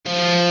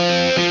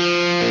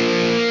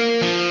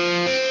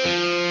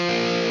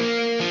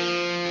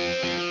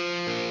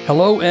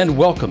Hello and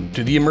welcome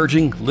to the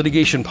Emerging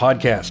Litigation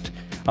Podcast.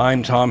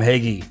 I'm Tom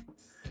Hagee.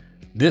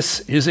 This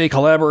is a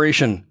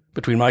collaboration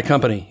between my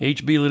company,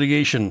 HB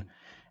Litigation,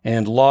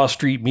 and Law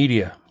Street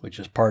Media, which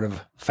is part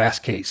of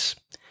Fastcase.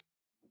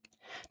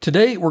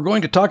 Today, we're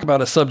going to talk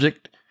about a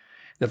subject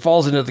that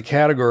falls into the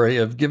category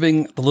of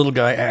giving the little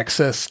guy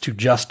access to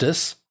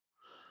justice,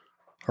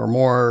 or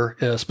more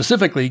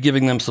specifically,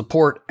 giving them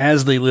support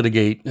as they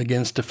litigate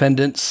against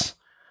defendants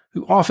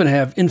who often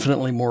have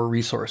infinitely more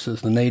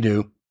resources than they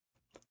do.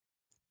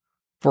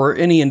 For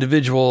any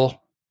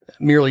individual,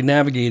 merely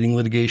navigating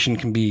litigation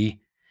can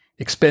be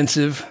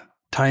expensive,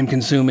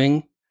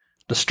 time-consuming,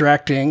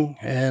 distracting,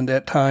 and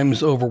at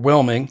times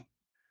overwhelming.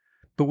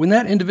 But when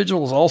that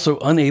individual is also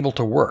unable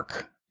to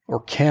work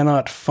or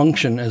cannot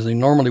function as they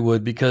normally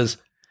would because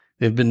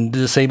they've been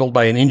disabled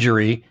by an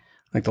injury,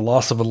 like the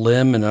loss of a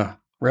limb in a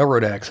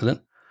railroad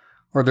accident,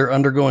 or they're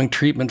undergoing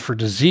treatment for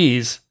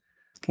disease,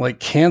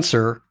 like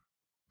cancer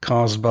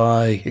caused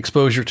by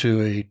exposure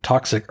to a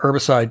toxic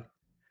herbicide,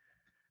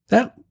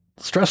 that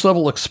stress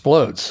level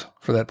explodes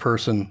for that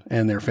person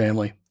and their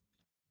family.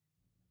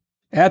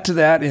 Add to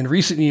that, in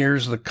recent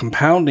years, the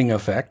compounding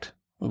effect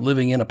of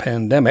living in a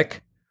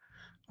pandemic,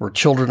 where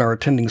children are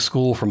attending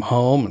school from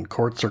home and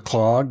courts are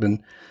clogged,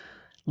 and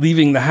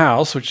leaving the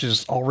house, which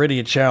is already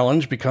a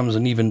challenge, becomes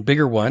an even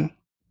bigger one.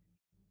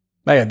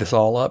 I add this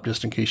all up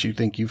just in case you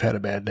think you've had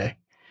a bad day.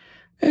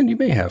 And you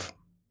may have.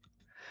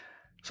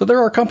 So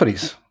there are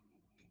companies.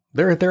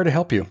 They're there to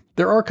help you.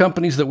 There are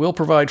companies that will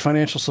provide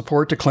financial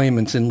support to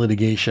claimants in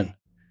litigation,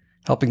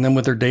 helping them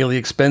with their daily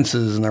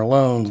expenses and their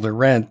loans, their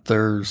rent,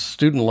 their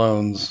student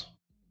loans,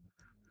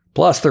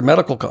 plus their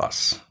medical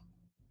costs.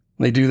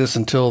 They do this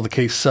until the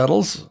case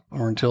settles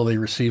or until they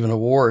receive an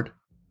award.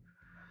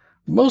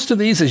 Most of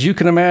these, as you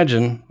can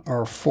imagine,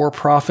 are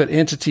for-profit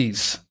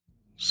entities.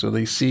 So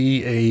they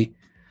see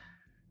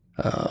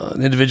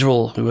an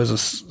individual who has a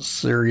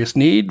serious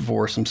need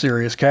for some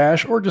serious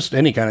cash or just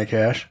any kind of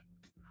cash.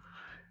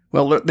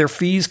 Well, their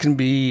fees can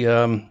make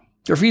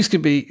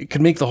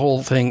the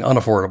whole thing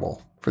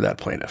unaffordable for that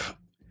plaintiff.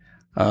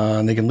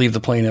 And they can leave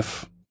the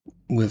plaintiff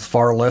with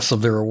far less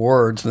of their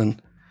awards than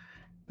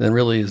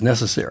really is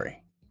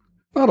necessary.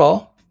 Not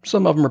all.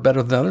 Some of them are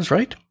better than others,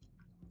 right?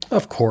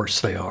 Of course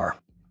they are.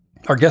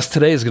 Our guest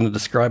today is going to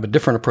describe a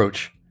different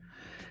approach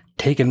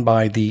taken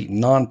by the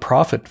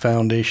nonprofit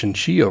foundation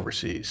she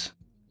oversees.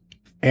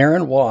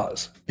 Erin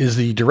Waz is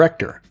the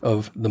director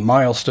of the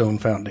Milestone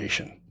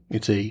Foundation.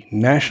 It's a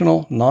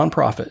national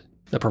nonprofit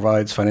that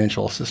provides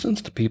financial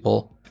assistance to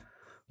people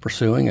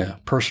pursuing a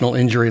personal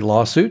injury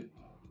lawsuit.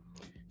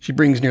 She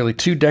brings nearly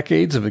 2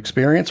 decades of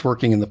experience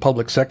working in the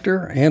public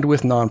sector and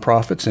with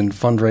nonprofits in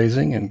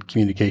fundraising and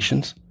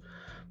communications,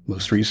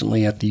 most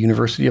recently at the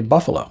University of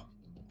Buffalo,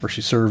 where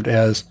she served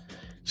as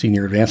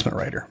senior advancement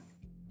writer.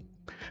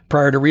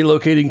 Prior to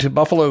relocating to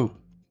Buffalo,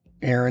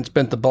 Erin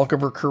spent the bulk of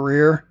her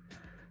career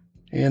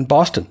in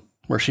Boston,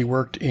 where she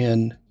worked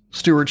in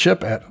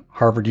stewardship at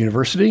Harvard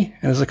University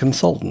and as a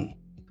consultant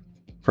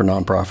for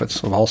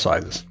nonprofits of all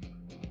sizes.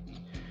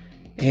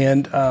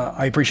 And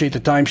I appreciate the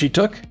time she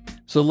took.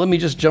 So let me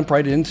just jump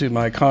right into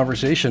my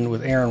conversation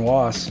with Erin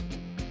Waz,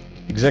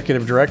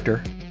 Executive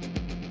Director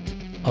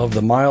of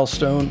the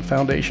Milestone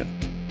Foundation.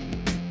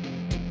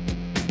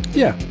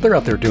 Yeah, they're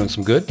out there doing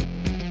some good.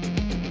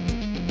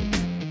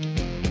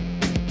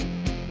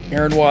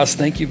 Erin Waz,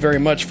 thank you very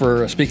much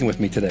for speaking with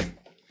me today.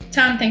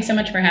 Tom, thanks so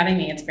much for having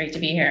me. It's great to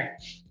be here.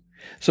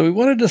 So we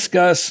want to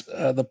discuss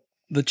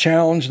the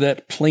challenge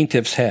that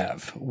plaintiffs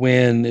have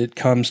when it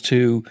comes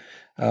to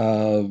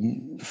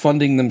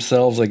funding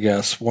themselves, I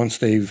guess, once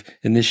they've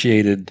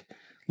initiated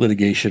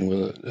litigation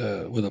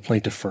with a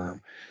plaintiff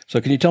firm. So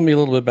can you tell me a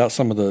little bit about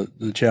some of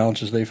the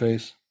challenges they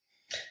face?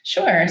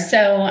 Sure.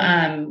 So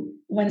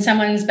when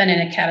someone's been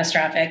in a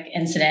catastrophic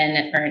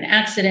incident or an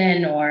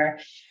accident or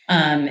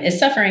is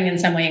suffering in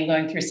some way and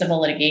going through civil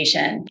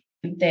litigation,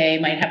 they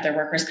might have their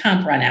workers'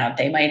 comp run out.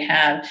 They might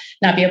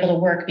not be able to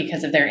work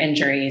because of their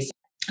injuries,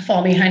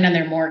 fall behind on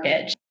their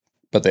mortgage.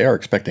 But they are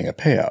expecting a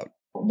payout.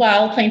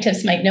 While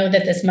plaintiffs might know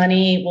that this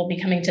money will be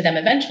coming to them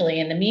eventually,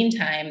 in the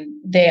meantime,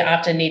 they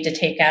often need to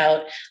take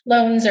out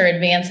loans or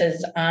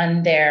advances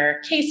on their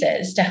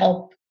cases to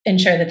help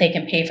ensure that they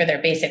can pay for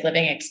their basic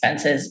living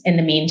expenses in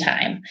the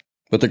meantime.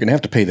 But they're going to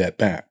have to pay that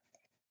back,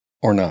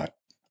 or not.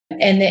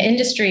 And the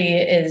industry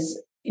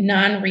is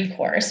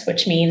non-recourse,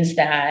 which means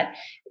that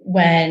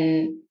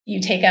when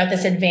you take out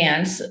this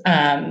advance,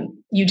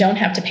 you don't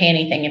have to pay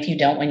anything if you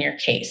don't win your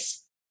case.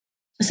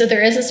 So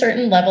there is a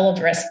certain level of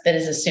risk that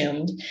is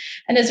assumed.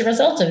 And as a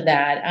result of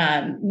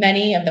that,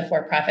 many of the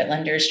for-profit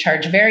lenders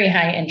charge very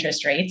high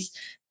interest rates.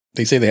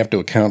 They say they have to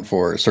account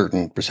for a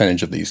certain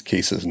percentage of these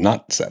cases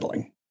not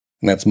settling.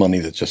 And that's money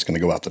that's just going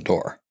to go out the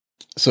door.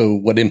 So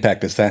what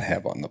impact does that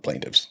have on the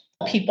plaintiffs?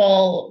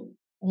 People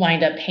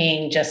wind up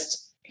paying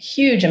just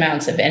huge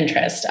amounts of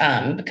interest,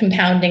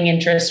 compounding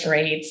interest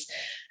rates,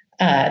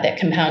 that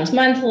compounds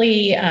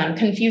monthly,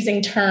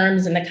 confusing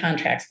terms in the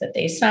contracts that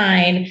they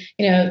sign.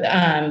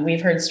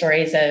 We've heard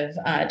stories of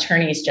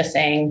attorneys just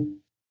saying,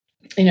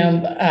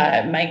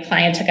 My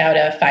client took out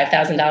a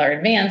 $5,000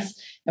 advance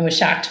and was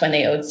shocked when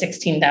they owed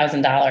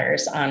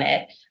 $16,000 on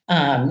it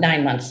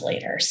 9 months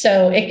later.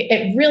 So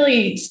it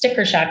really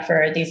sticker shock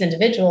for these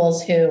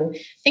individuals who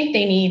think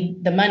they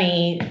need the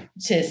money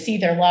to see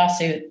their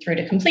lawsuit through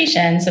to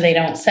completion so they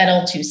don't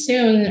settle too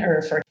soon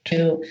or for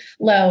too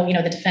low.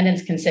 The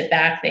defendants can sit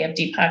back, they have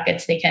deep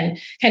pockets, they can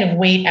kind of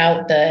wait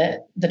out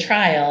the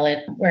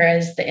trial,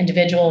 whereas the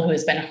individual who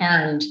has been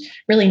harmed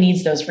really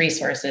needs those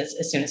resources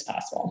as soon as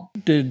possible.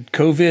 Did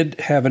COVID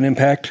have an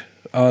impact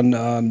on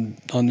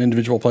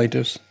individual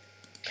plaintiffs?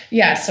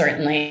 Yeah,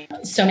 certainly.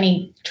 So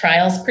many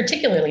trials,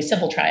 particularly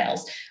civil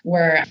trials,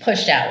 were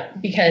pushed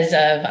out because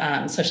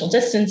of social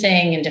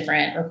distancing and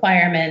different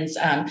requirements.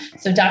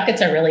 So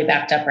dockets are really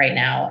backed up right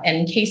now.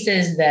 And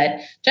cases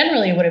that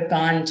generally would have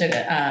gone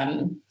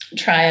to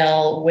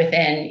trial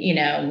within,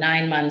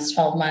 9 months,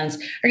 12 months,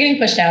 are getting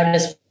pushed out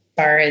as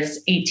far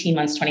as 18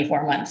 months,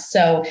 24 months.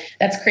 So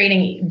that's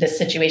creating this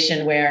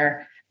situation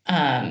where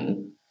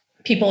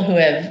people who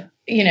have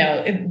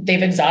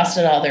they've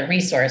exhausted all their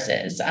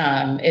resources.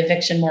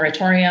 Eviction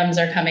moratoriums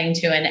are coming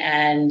to an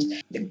end.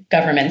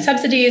 Government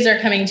subsidies are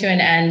coming to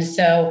an end.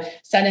 So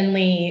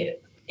suddenly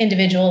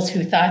individuals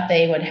who thought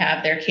they would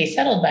have their case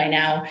settled by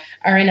now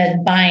are in a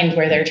bind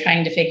where they're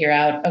trying to figure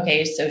out,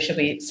 okay, so should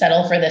we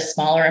settle for this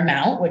smaller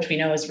amount, which we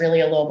know is really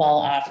a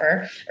lowball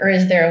offer, or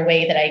is there a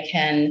way that I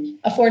can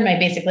afford my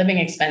basic living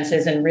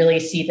expenses and really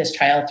see this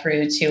trial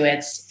through to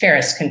its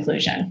fairest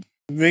conclusion?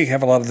 They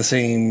have a lot of the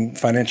same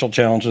financial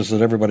challenges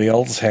that everybody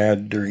else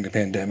had during the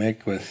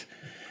pandemic, with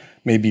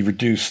maybe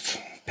reduced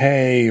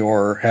pay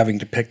or having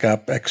to pick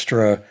up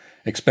extra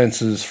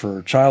expenses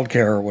for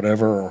childcare or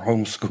whatever, or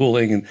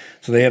homeschooling. And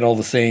so they had all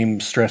the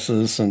same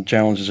stresses and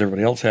challenges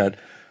everybody else had,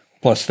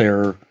 plus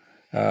they're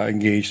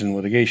engaged in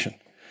litigation.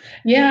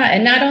 Yeah,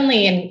 and not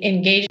only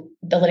engaged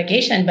the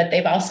litigation, but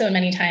they've also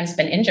many times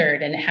been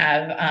injured and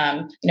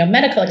have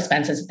medical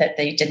expenses that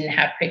they didn't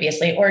have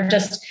previously, or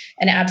just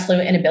an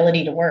absolute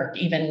inability to work,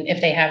 even if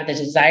they have the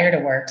desire to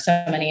work. So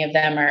many of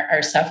them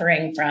are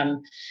suffering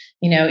from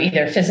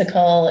either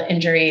physical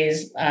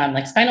injuries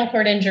like spinal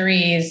cord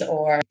injuries,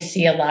 or we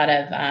see a lot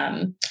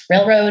of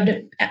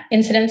railroad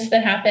incidents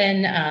that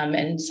happen,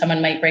 and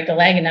someone might break a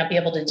leg and not be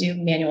able to do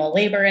manual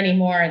labor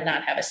anymore and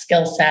not have a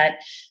skill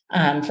set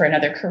for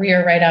another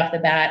career right off the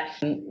bat.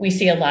 We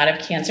see a lot of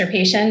cancer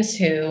patients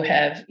who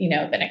have,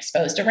 been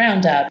exposed to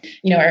Roundup,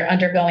 are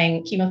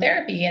undergoing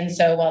chemotherapy. And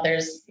so while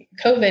there's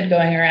COVID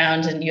going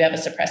around and you have a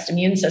suppressed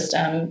immune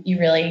system, you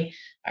really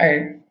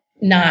are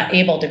not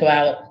able to go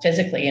out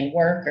physically and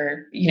work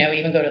or,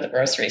 even go to the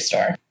grocery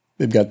store.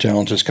 They've got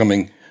challenges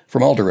coming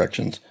from all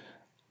directions.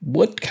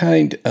 What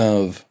kind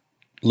of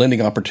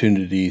lending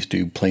opportunities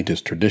do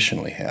plaintiffs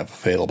traditionally have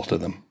available to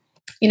them?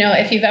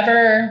 If you've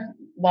ever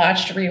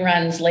watched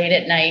reruns late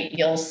at night,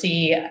 you'll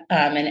see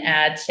an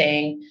ad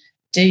saying,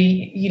 do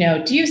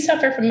you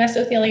suffer from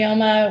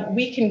mesothelioma?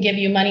 We can give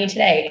you money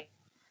today.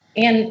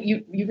 And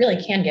you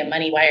really can get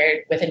money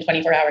wired within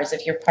 24 hours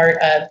if you're part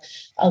of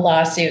a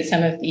lawsuit.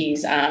 Some of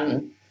these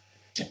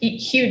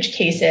huge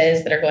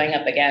cases that are going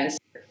up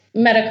against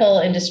medical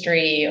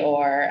industry,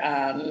 or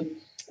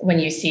when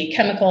you see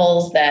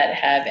chemicals that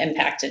have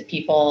impacted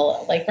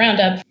people like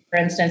Roundup, for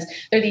instance,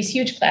 there are these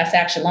huge class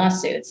action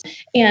lawsuits.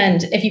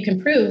 And if you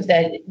can prove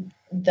that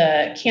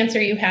the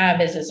cancer you have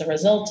is as a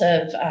result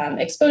of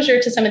exposure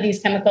to some of these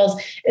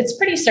chemicals, it's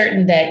pretty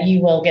certain that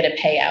you will get a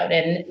payout.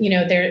 And,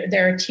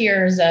 there are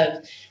tiers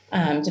of,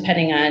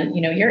 depending on,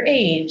 your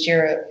age,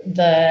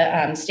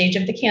 the stage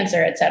of the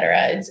cancer, et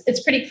cetera.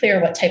 It's pretty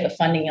clear what type of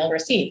funding you'll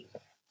receive.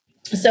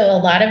 So a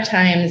lot of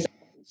times,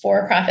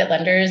 for-profit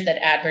lenders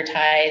that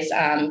advertise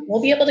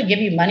will be able to give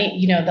you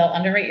money. They'll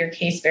underwrite your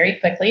case very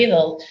quickly.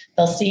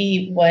 They'll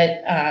see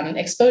what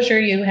exposure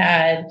you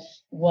had,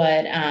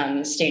 what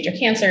stage your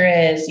cancer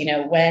is,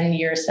 when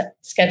you're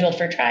scheduled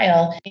for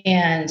trial,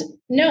 and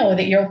know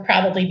that you'll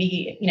probably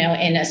be,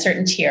 in a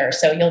certain tier.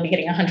 So you'll be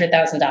getting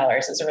 $100,000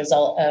 as a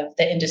result of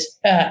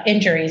the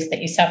injuries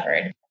that you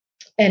suffered.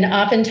 And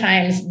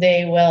oftentimes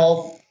they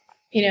will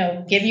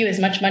give you as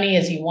much money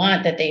as you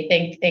want that they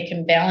think they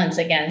can balance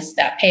against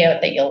that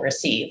payout that you'll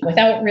receive,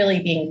 without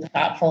really being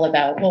thoughtful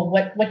about, well,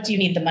 what do you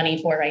need the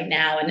money for right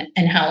now,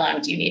 and how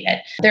long do you need it?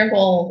 Their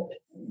goal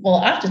will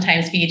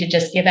oftentimes be to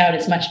just give out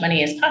as much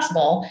money as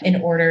possible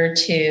in order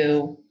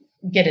to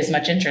get as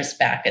much interest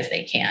back as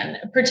they can.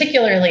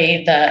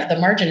 Particularly, the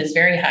margin is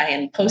very high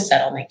in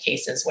post-settlement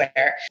cases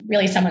where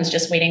really someone's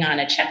just waiting on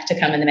a check to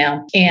come in the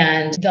mail,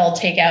 and they'll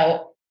take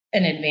out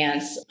an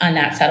advance on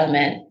that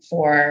settlement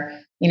for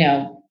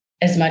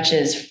as much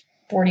as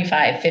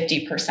 45,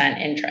 50%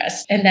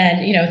 interest. And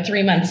then,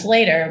 3 months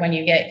later, when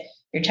you get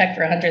your check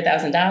for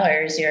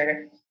 $100,000,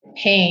 you're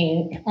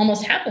paying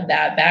almost half of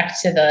that back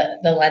to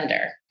the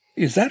lender.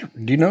 Is that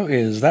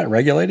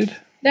regulated?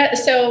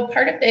 So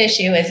part of the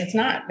issue is it's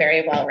not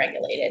very well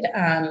regulated.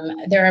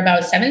 There are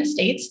about 7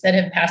 states that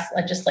have passed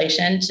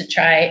legislation to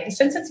try,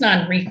 since it's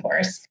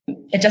non-recourse,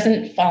 it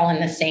doesn't fall in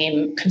the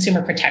same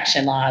consumer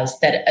protection laws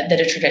that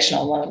a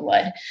traditional loan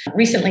would.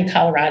 Recently,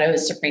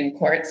 Colorado's Supreme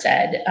Court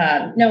said,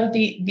 no,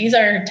 these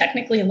are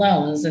technically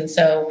loans, and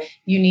so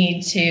you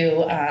need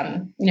to,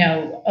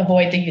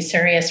 avoid the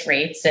usurious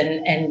rates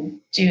and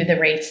do the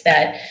rates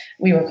that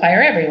we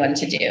require everyone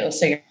to do.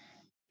 So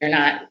you're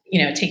not,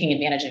 taking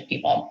advantage of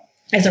people.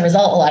 As a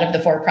result, a lot of the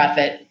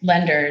for-profit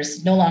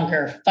lenders no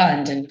longer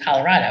fund in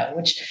Colorado,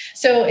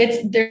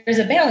 there's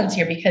a balance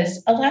here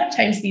because a lot of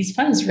times these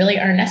funds really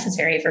are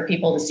necessary for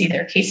people to see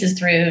their cases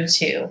through,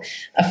 to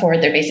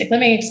afford their basic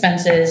living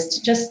expenses,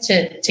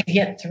 to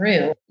get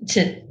through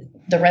to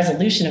the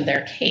resolution of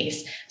their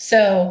case.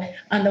 So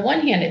on the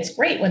one hand, it's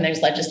great when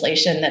there's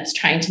legislation that's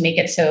trying to make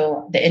it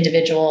so the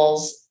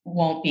individuals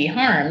won't be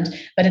harmed,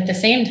 but at the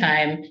same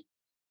time,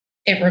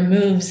 it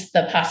removes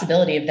the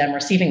possibility of them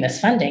receiving this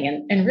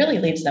funding and really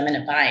leaves them in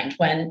a bind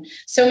when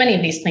so many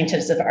of these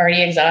plaintiffs have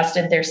already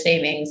exhausted their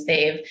savings.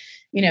 They've,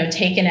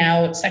 taken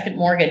out second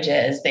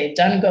mortgages, they've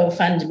done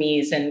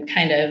GoFundMe's and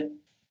kind of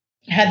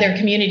had their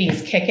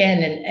communities kick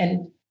in.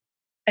 And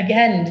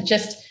again,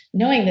 just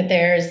knowing that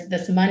there's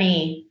this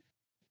money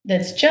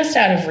that's just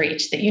out of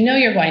reach that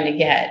you're going to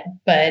get,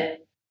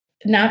 but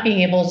not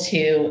being able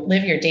to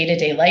live your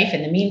day-to-day life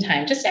in the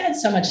meantime just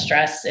adds so much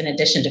stress in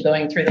addition to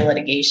going through the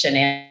litigation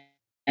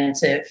and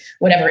to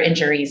whatever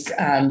injuries,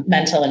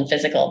 mental and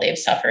physical, they've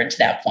suffered to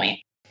that point.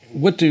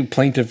 What do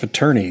plaintiff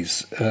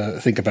attorneys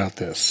think about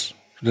this?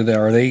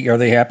 Are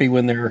they happy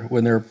when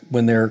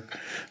their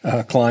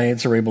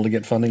clients are able to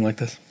get funding like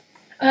this?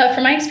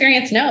 From my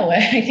experience, no.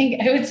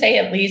 I would say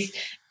at least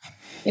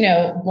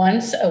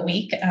once a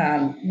week,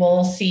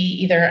 we'll see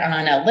either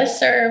on a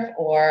listserv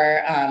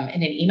or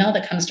in an email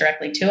that comes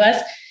directly to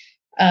us.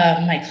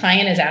 My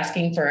client is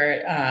asking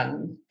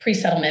for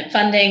pre-settlement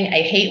funding.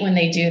 I hate when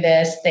they do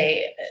this.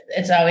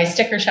 It's always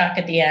sticker shock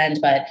at the end,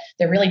 but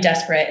they're really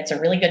desperate. It's a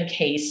really good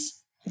case.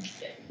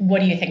 What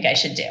do you think I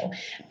should do?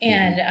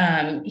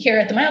 And here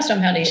at the Milestone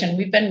Foundation,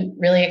 we've been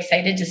really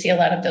excited to see a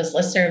lot of those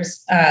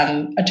listservs,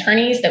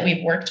 attorneys that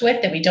we've worked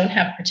with that we don't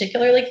have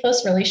particularly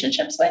close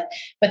relationships with,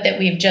 but that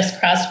we've just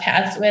crossed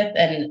paths with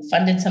and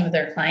funded some of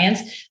their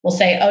clients will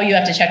say, oh, you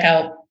have to check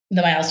out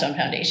the Milestone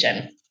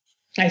Foundation.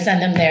 I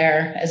send them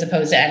there as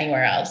opposed to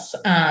anywhere else.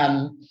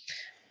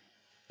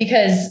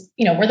 Because,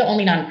 we're the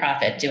only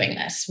nonprofit doing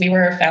this. We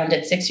were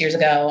founded 6 years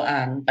ago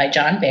by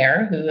John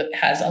Baer, who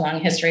has a long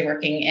history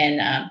working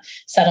in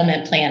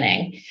settlement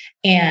planning.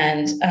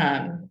 And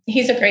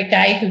he's a great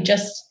guy who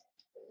just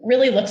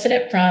really looks at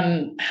it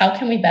from how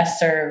can we best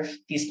serve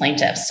these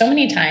plaintiffs? So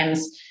many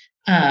times,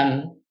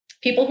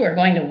 people who are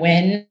going to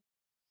win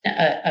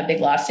a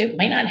big lawsuit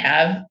might not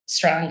have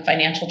strong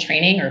financial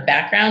training or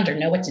background or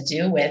know what to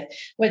do with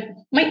what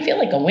might feel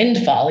like a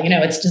windfall.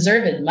 It's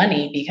deserved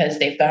money because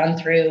they've gone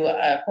through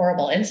a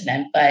horrible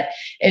incident, but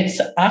it's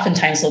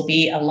oftentimes will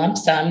be a lump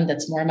sum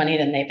that's more money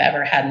than they've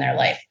ever had in their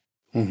life.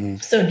 Mm-hmm.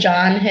 So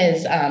John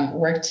has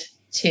worked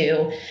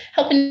to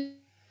help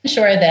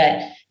ensure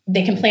that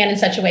they can plan in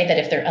such a way that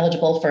if they're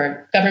eligible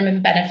for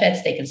government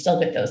benefits, they can still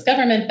get those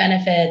government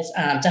benefits,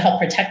 to help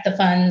protect the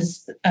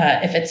funds.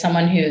 If it's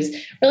someone who's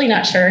really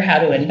not sure how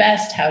to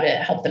invest, how to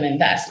help them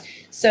invest.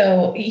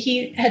 So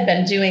he had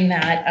been doing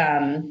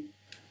that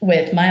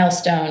with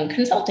Milestone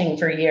Consulting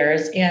for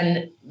years.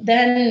 And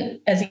then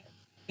as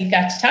he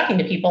got to talking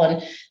to people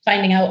and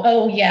finding out,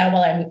 oh yeah,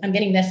 well, I'm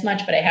getting this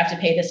much, but I have to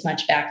pay this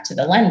much back to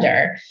the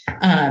lender,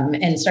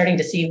 and starting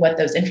to see what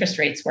those interest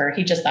rates were,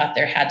 he just thought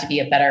there had to be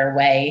a better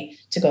way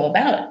to go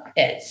about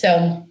it.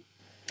 So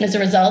as a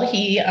result,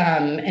 he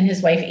and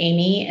his wife,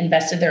 Amy,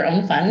 invested their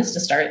own funds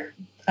to start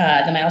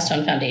the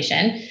Milestone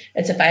Foundation.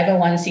 It's a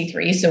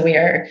 501c3, so we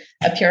are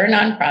a pure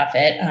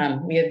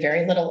nonprofit. We have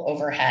very little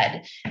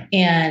overhead,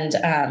 and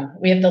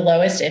we have the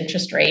lowest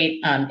interest rate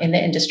in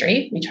the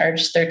industry. We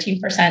charge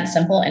 13%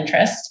 simple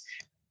interest.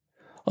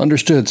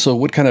 Understood. So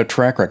what kind of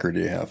track record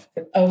do you have?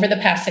 Over the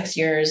past 6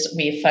 years,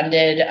 we've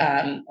funded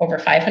over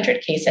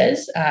 500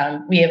 cases.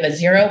 We have a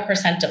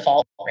 0%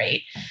 default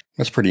rate.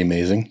 That's pretty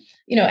amazing.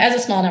 As a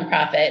small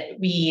nonprofit,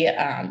 we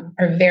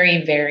are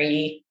very,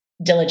 very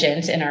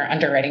diligent in our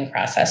underwriting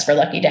process. We're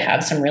lucky to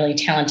have some really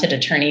talented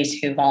attorneys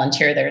who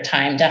volunteer their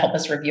time to help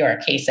us review our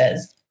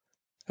cases.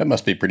 That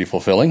must be pretty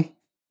fulfilling.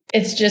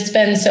 It's just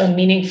been so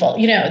meaningful.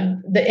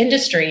 The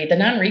industry, the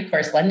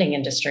non-recourse lending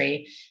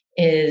industry,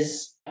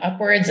 is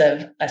upwards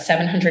of a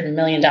 $700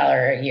 million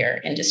a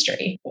year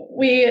industry.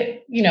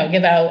 We,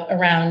 give out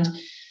around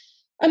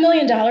 $1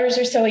 million or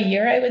so a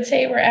year, I would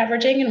say we're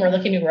averaging, and we're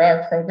looking to grow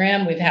our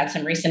program. We've had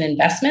some recent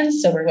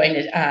investments, so we're going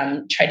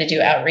to try to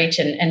do outreach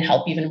and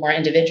help even more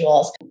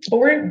individuals. But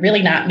we're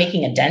really not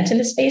making a dent in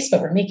the space, but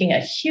we're making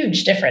a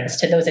huge difference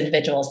to those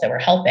individuals that we're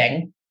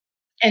helping.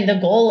 And the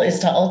goal is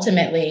to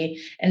ultimately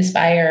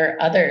inspire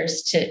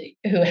others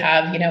who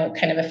have,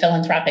 kind of a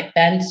philanthropic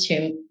bent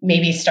to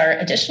maybe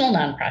start additional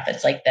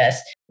nonprofits like this.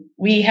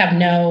 We have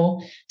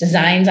no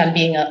designs on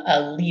being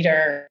a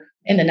leader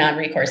in the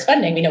non-recourse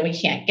funding. We know we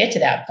can't get to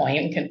that point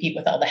and compete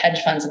with all the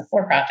hedge funds and the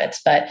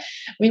for-profits, but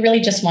we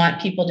really just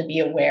want people to be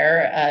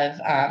aware of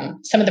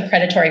some of the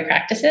predatory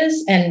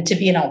practices and to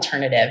be an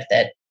alternative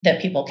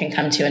that people can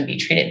come to and be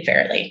treated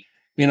fairly.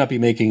 May not be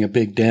making a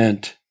big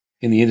dent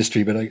in the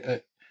industry,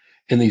 but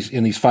in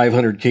these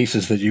 500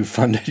 cases that you've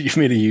funded, you've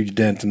made a huge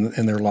dent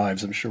in their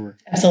lives, I'm sure.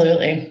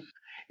 Absolutely.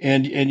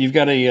 And you've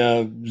got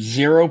a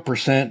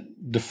 0%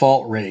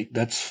 default rate.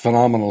 That's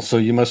phenomenal. So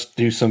you must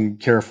do some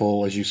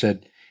careful, as you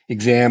said,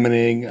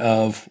 examining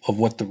of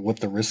what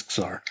the risks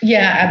are.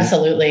 Yeah,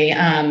 absolutely.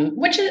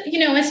 Which is,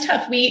 is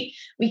tough. We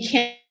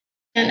can't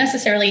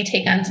necessarily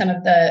take on some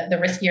of the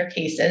riskier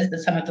cases that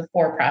some of the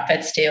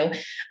for-profits do.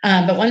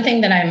 But one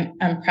thing that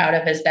I'm proud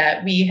of is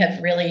that we have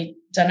really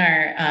done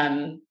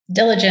our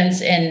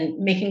diligence in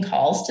making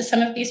calls to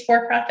some of these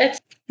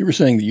for-profits. You were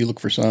saying that you look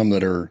for some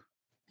that are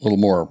a little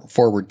more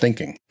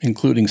forward-thinking,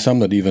 including some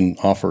that even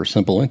offer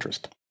simple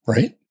interest,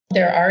 right?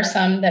 There are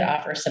some that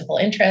offer simple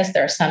interest.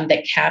 There are some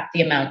that cap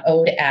the amount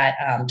owed at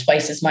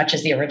twice as much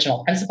as the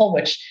original principal,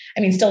 which,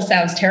 still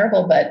sounds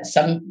terrible, but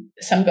some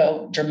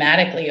go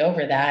dramatically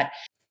over that.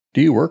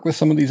 Do you work with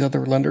some of these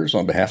other lenders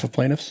on behalf of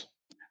plaintiffs?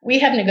 We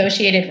have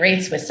negotiated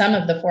rates with some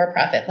of the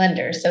for-profit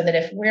lenders so that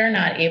if we're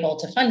not able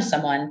to fund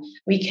someone,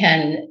 we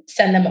can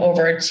send them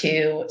over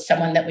to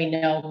someone that we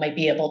know might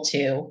be able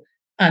to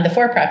on the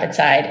for-profit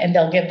side, and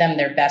they'll give them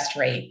their best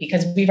rate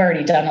because we've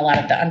already done a lot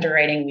of the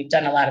underwriting. We've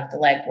done a lot of the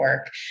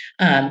legwork.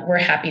 We're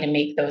happy to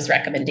make those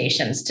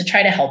recommendations to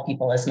try to help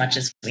people as much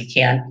as we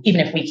can,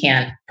 even if we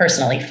can't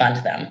personally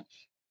fund them.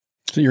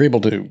 So you're able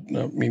to,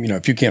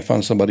 if you can't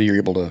fund somebody, you're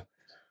able to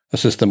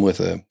assist them with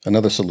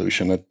another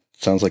solution. It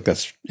sounds like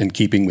that's in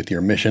keeping with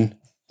your mission.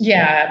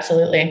 Yeah,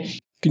 absolutely.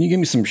 Can you give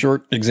me some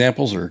short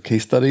examples or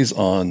case studies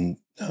on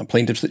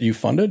plaintiffs that you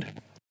funded?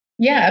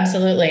 Yeah,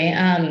 absolutely.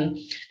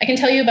 I can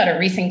tell you about a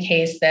recent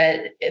case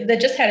that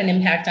just had an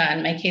impact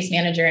on my case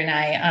manager and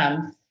I.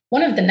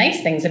 One of the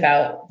nice things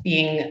about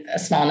being a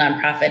small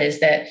nonprofit is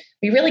that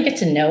we really get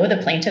to know the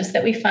plaintiffs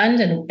that we fund,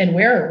 and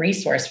we're a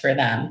resource for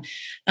them.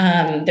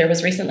 There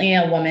was recently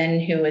a woman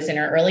who was in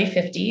her early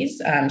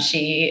 50s.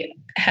 She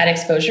had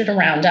exposure to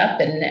Roundup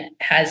and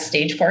has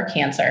stage 4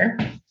 cancer.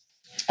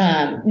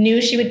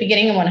 Knew she would be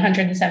getting a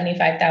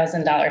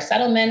 $175,000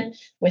 settlement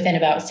within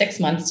about 6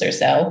 months or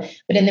so.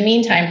 But in the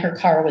meantime, her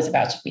car was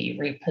about to be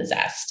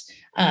repossessed.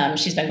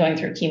 She's been going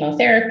through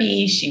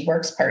chemotherapy. She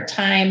works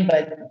part-time,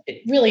 but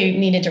really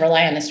needed to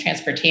rely on this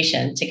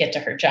transportation to get to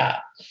her job.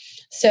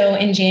 So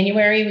in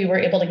January, we were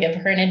able to give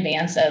her an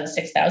advance of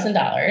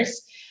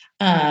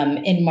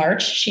 $6,000. In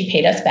March, she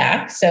paid us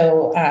back.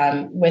 So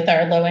with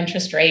our low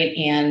interest rate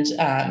and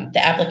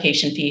the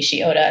application fee,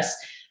 she owed us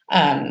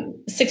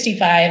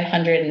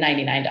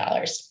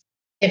 $6,599.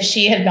 If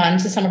she had gone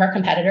to some of our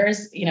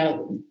competitors,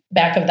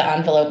 back of the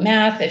envelope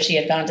math, if she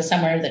had gone to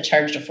somewhere that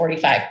charged a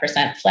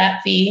 45%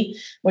 flat fee,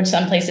 which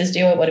some places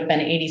do, it would have been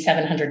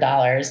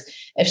 $8,700.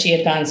 If she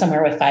had gone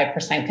somewhere with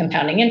 5%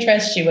 compounding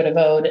interest, she would have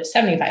owed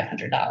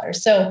 $7,500.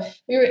 So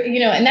we were,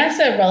 and that's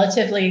a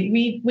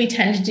relatively, we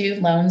tend to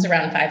do loans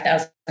around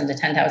 $5,000 to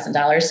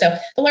 $10,000. So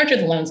the larger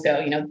the loans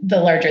go,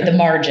 the larger the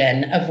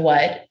margin of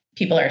what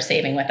people are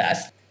saving with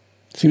us.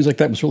 Seems like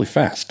that was really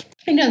fast.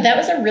 I know that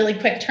was a really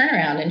quick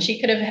turnaround, and she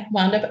could have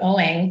wound up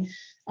owing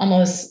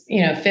almost,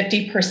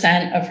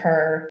 50% of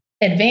her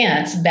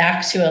advance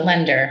back to a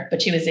lender,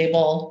 but she was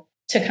able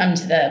to come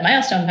to the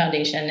Milestone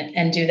Foundation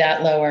and do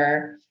that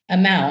lower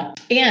amount.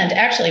 And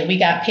actually, we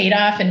got paid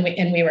off, and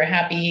we were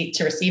happy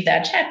to receive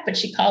that check. But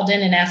she called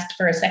in and asked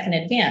for a second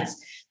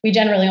advance. We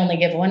generally only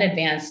give one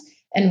advance.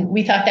 And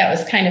we thought that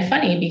was kind of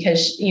funny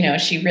because,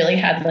 she really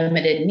had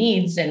limited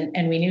needs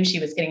and we knew she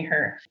was getting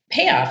her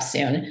payoff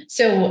soon.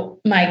 So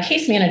my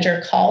case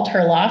manager called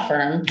her law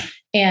firm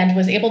and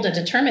was able to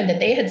determine that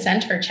they had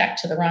sent her check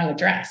to the wrong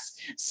address.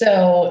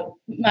 So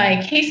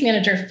my case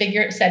manager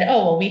said,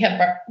 oh, well, we have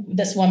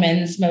this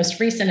woman's most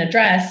recent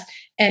address,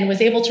 and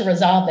was able to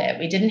resolve it.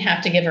 We didn't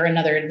have to give her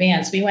another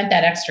advance. We went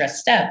that extra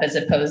step as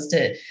opposed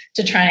to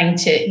trying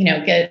to,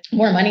 get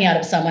more money out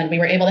of someone. We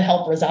were able to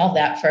help resolve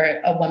that for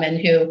a woman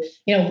who,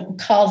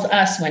 calls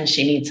us when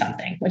she needs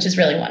something, which is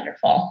really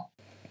wonderful.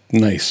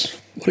 Nice.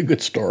 What a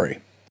good story.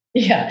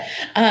 Yeah.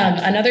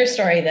 Another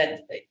story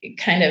that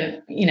kind of,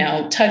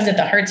 tugs at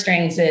the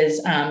heartstrings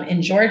is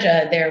in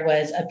Georgia, there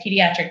was a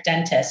pediatric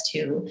dentist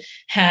who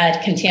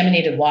had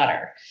contaminated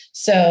water.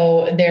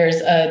 So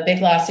there's a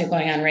big lawsuit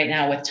going on right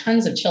now with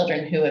tons of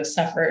children who have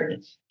suffered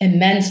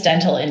immense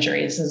dental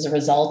injuries as a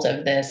result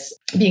of this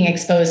being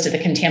exposed to the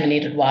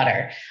contaminated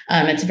water.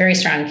 It's a very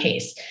strong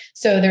case.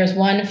 So there's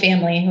one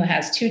family who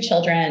has 2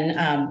 children,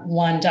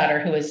 one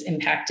daughter who was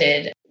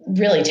impacted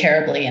really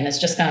terribly and has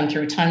just gone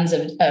through tons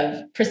of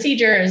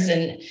procedures.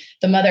 And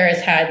the mother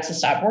has had to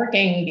stop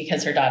working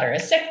because her daughter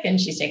is sick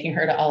and she's taking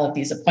her to all of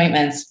these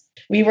appointments.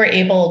 We were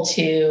able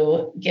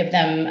to give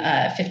them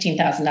a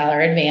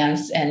 $15,000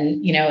 advance,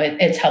 and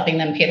it's helping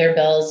them pay their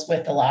bills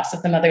with the loss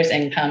of the mother's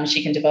income.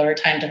 She can devote her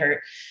time to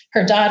her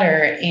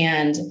daughter.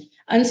 And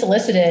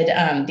unsolicited,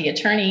 the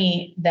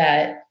attorney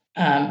that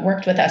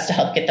worked with us to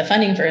help get the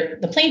funding for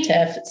the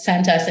plaintiff,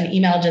 sent us an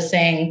email just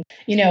saying,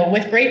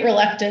 with great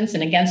reluctance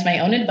and against my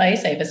own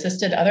advice, I've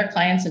assisted other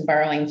clients in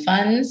borrowing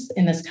funds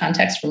in this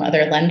context from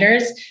other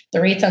lenders.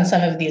 The rates on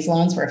some of these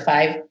loans were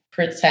 5%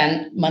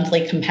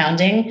 monthly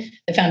compounding.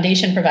 The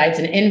foundation provides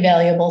an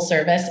invaluable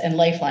service and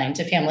lifeline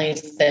to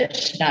families that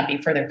should not be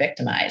further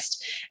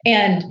victimized.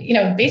 And,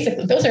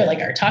 basically those are like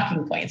our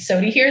talking points. So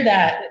to hear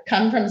that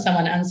come from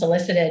someone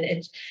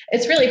unsolicited,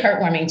 it's really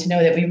heartwarming to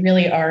know that we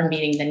really are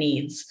meeting the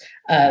needs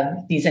of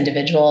these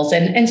individuals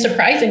and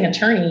surprising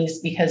attorneys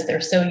because they're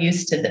so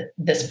used to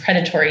this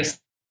predatory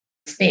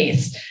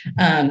space.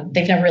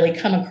 They've never really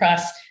come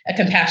across a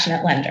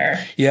compassionate lender.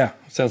 Yeah,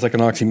 sounds like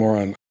an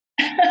oxymoron.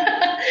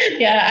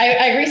 Yeah,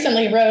 I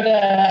recently wrote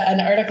an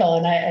article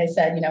and I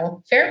said,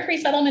 fair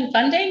pre-settlement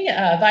funding,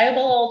 a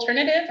viable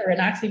alternative or an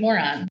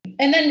oxymoron.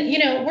 And then,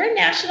 we're a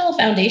national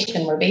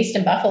foundation. We're based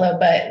in Buffalo,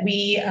 but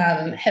we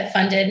have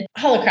funded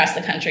all across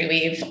the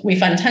country. We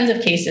fund tons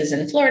of cases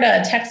in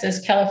Florida, Texas,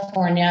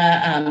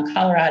 California,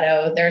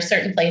 Colorado. There are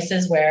certain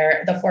places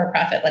where the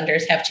for-profit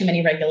lenders have too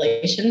many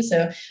regulations,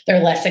 so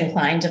they're less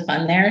inclined to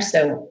fund there.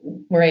 So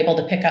we're able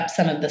to pick up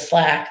some of the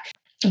slack.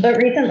 But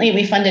recently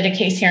we funded a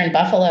case here in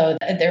Buffalo.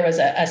 There was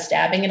a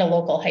stabbing at a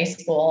local high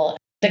school.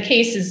 The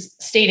case is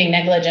stating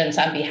negligence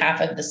on behalf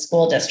of the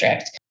school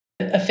district.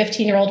 A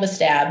 15-year-old was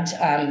stabbed,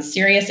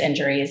 serious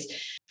injuries.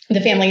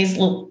 The family's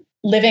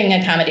living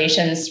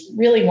accommodations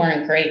really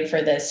weren't great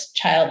for this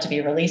child to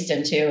be released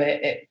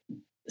into.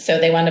 So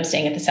they wound up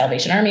staying at the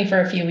Salvation Army for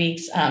a few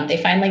weeks. They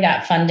finally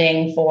got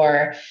funding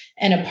for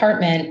an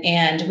apartment,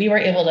 and we were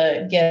able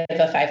to give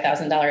a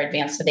 $5,000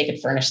 advance so they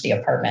could furnish the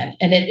apartment.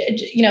 And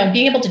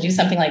being able to do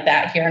something like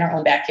that here in our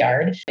own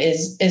backyard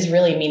is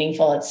really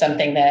meaningful. It's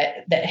something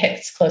that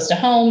hits close to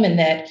home, and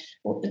that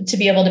to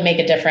be able to make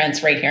a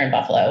difference right here in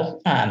Buffalo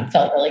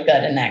felt really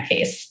good in that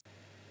case.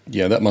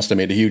 Yeah, that must have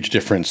made a huge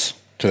difference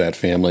to that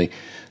family.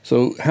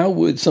 So how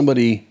would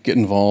somebody get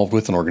involved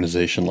with an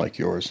organization like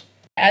yours?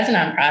 As a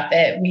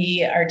nonprofit,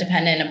 we are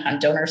dependent upon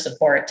donor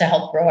support to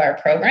help grow our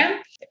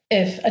program.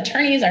 If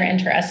attorneys are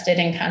interested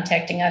in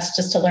contacting us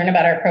just to learn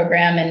about our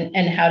program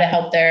and how to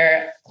help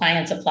their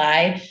clients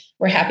apply,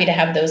 we're happy to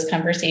have those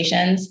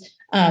conversations.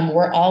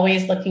 We're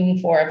always looking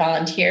for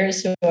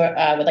volunteers who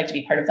would like to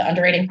be part of the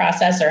underwriting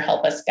process or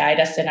help us guide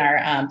us in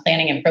our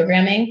planning and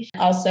programming.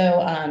 Also,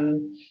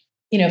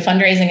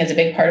 fundraising is a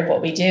big part of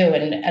what we do.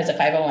 And as a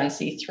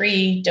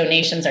 501c3,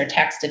 donations are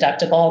tax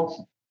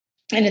deductible.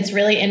 And it's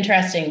really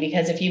interesting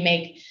because if you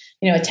make,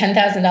 a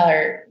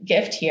 $10,000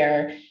 gift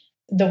here,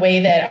 the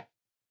way that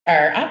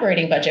our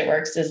operating budget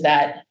works is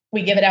that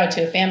we give it out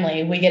to a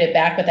family, we get it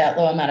back with that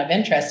low amount of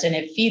interest, and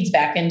it feeds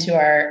back into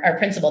our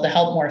principal to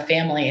help more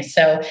families.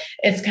 So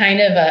it's kind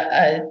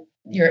of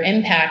your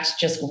impact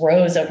just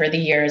grows over the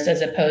years,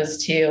 as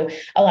opposed to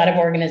a lot of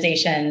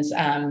organizations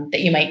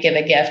that you might give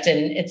a gift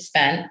and it's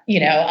spent,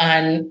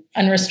 on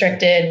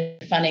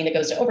unrestricted funding that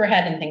goes to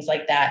overhead and things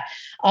like that.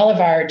 All of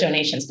our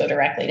donations go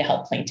directly to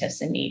help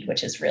plaintiffs in need,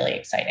 which is really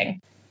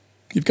exciting.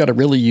 You've got a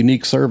really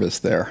unique service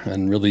there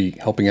and really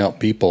helping out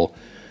people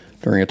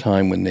during a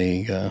time when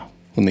they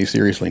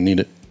seriously need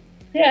it.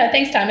 Yeah,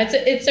 thanks, Tom.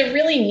 It's a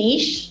really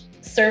niche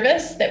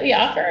service that we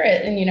offer,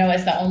 and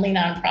as the only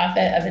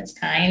nonprofit of its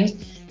kind.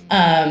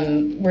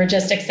 We're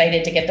just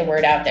excited to get the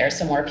word out there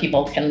so more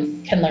people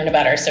can learn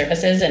about our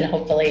services, and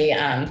hopefully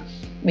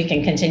we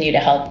can continue to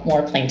help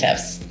more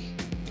plaintiffs.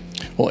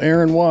 Well,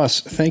 Erin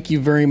Wass, thank you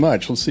very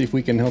much. Let's see if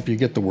we can help you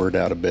get the word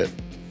out a bit.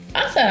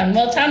 Awesome.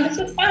 Well, Tom, this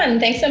was fun.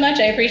 Thanks so much.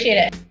 I appreciate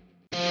it.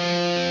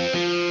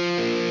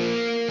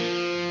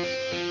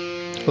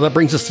 Well, that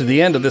brings us to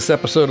the end of this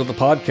episode of the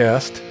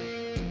podcast.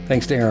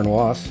 Thanks to Erin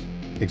Wass,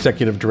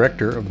 Executive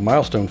Director of the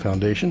Milestone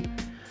Foundation.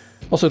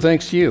 Also,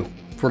 thanks to you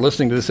for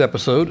listening to this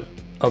episode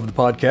of the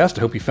podcast.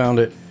 I hope you found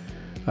it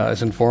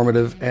as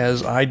informative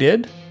as I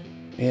did.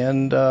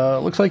 And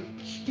looks like,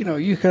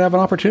 you could have an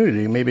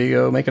opportunity to maybe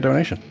go make a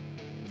donation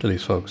to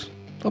these folks.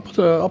 I'll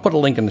put a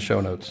link in the show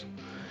notes.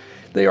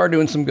 They are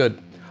doing some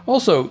good.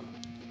 Also,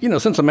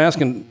 since I'm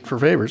asking for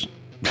favors,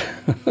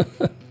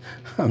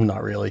 I'm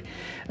not really.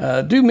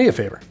 Do me a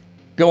favor.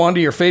 Go onto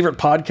your favorite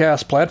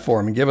podcast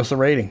platform and give us a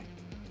rating.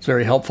 It's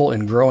very helpful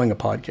in growing a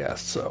podcast,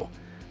 so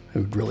I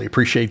would really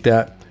appreciate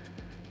that.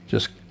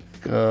 Just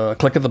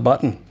click at the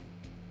button.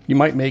 You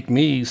might make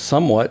me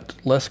somewhat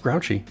less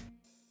grouchy.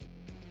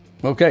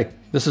 Okay,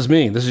 this is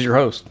me. This is your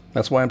host.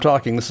 That's why I'm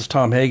talking. This is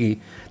Tom Hagee.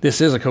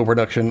 This is a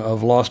co-production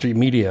of Law Street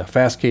Media,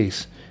 Fast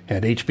Case,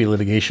 and HB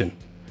Litigation.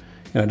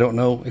 And I don't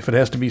know if it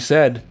has to be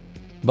said,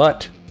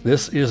 but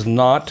this is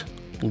not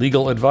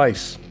legal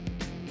advice.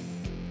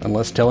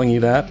 Unless telling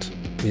you that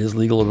is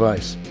legal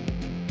advice.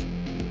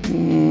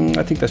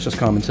 I think that's just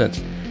common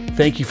sense.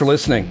 Thank you for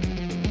listening.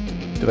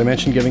 Did I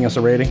mention giving us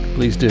a rating?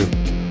 Please do.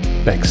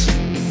 Thanks.